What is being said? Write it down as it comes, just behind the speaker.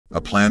A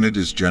planet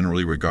is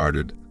generally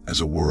regarded as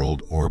a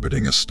world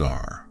orbiting a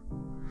star.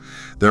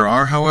 There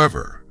are,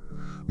 however,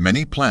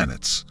 many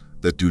planets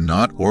that do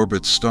not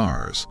orbit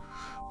stars,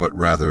 but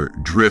rather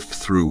drift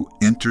through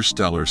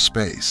interstellar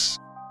space.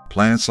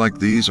 Planets like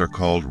these are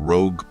called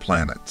rogue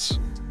planets.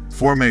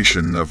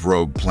 Formation of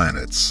rogue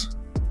planets.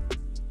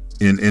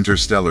 In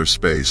interstellar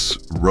space,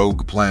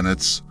 rogue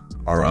planets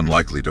are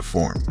unlikely to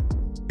form.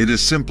 It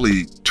is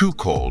simply too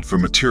cold for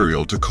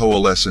material to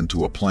coalesce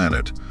into a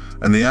planet,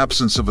 and the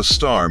absence of a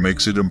star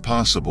makes it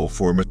impossible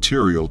for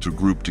material to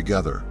group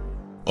together.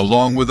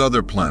 Along with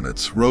other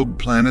planets, rogue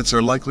planets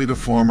are likely to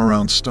form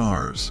around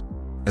stars.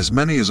 As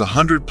many as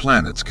 100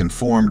 planets can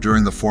form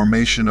during the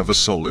formation of a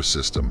solar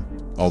system,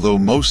 although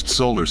most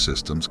solar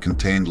systems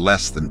contain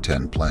less than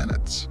 10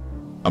 planets.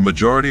 A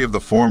majority of the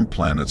formed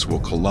planets will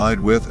collide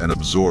with and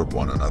absorb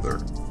one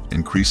another,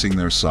 increasing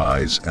their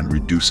size and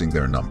reducing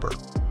their number.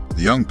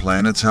 The young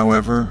planets,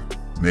 however,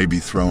 may be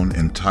thrown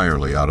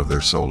entirely out of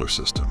their solar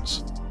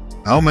systems.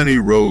 How many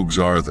rogues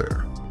are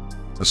there?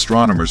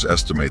 Astronomers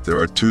estimate there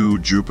are 2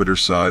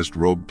 Jupiter-sized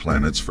rogue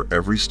planets for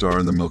every star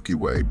in the Milky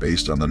Way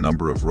based on the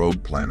number of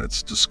rogue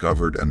planets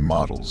discovered and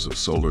models of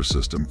solar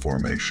system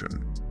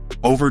formation.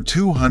 Over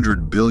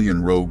 200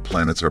 billion rogue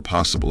planets are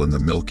possible in the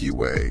Milky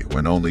Way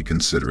when only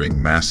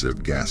considering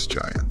massive gas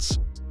giants.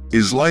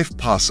 Is life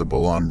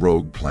possible on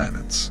rogue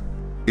planets?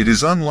 It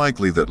is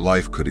unlikely that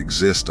life could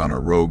exist on a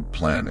rogue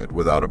planet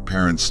without a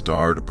parent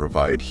star to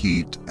provide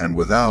heat and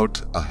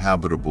without a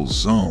habitable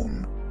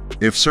zone.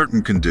 If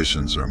certain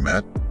conditions are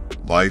met,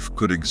 life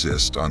could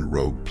exist on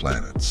rogue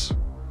planets.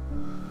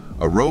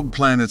 A rogue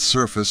planet's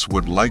surface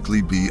would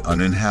likely be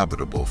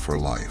uninhabitable for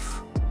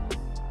life.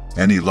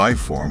 Any life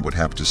form would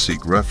have to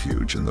seek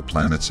refuge in the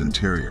planet's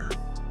interior.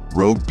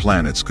 Rogue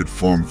planets could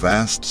form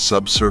vast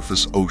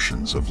subsurface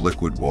oceans of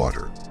liquid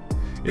water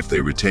if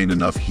they retain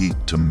enough heat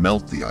to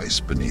melt the ice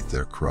beneath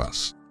their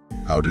crust.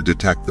 How to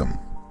detect them?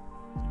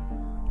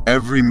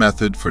 Every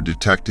method for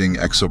detecting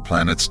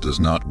exoplanets does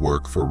not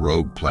work for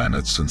rogue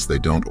planets since they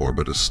don't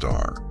orbit a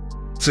star.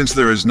 Since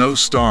there is no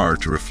star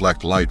to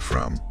reflect light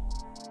from,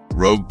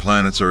 rogue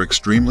planets are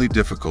extremely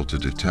difficult to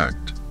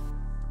detect.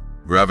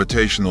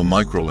 Gravitational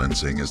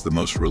microlensing is the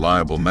most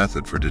reliable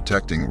method for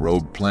detecting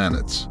rogue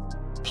planets.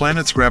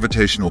 Planets'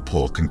 gravitational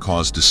pull can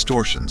cause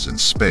distortions in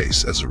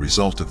space as a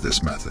result of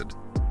this method.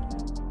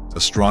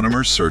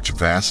 Astronomers search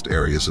vast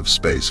areas of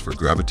space for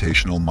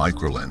gravitational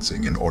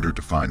microlensing in order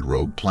to find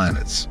rogue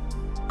planets.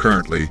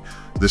 Currently,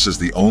 this is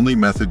the only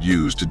method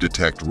used to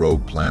detect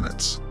rogue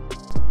planets.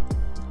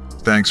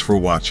 Thanks for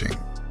watching.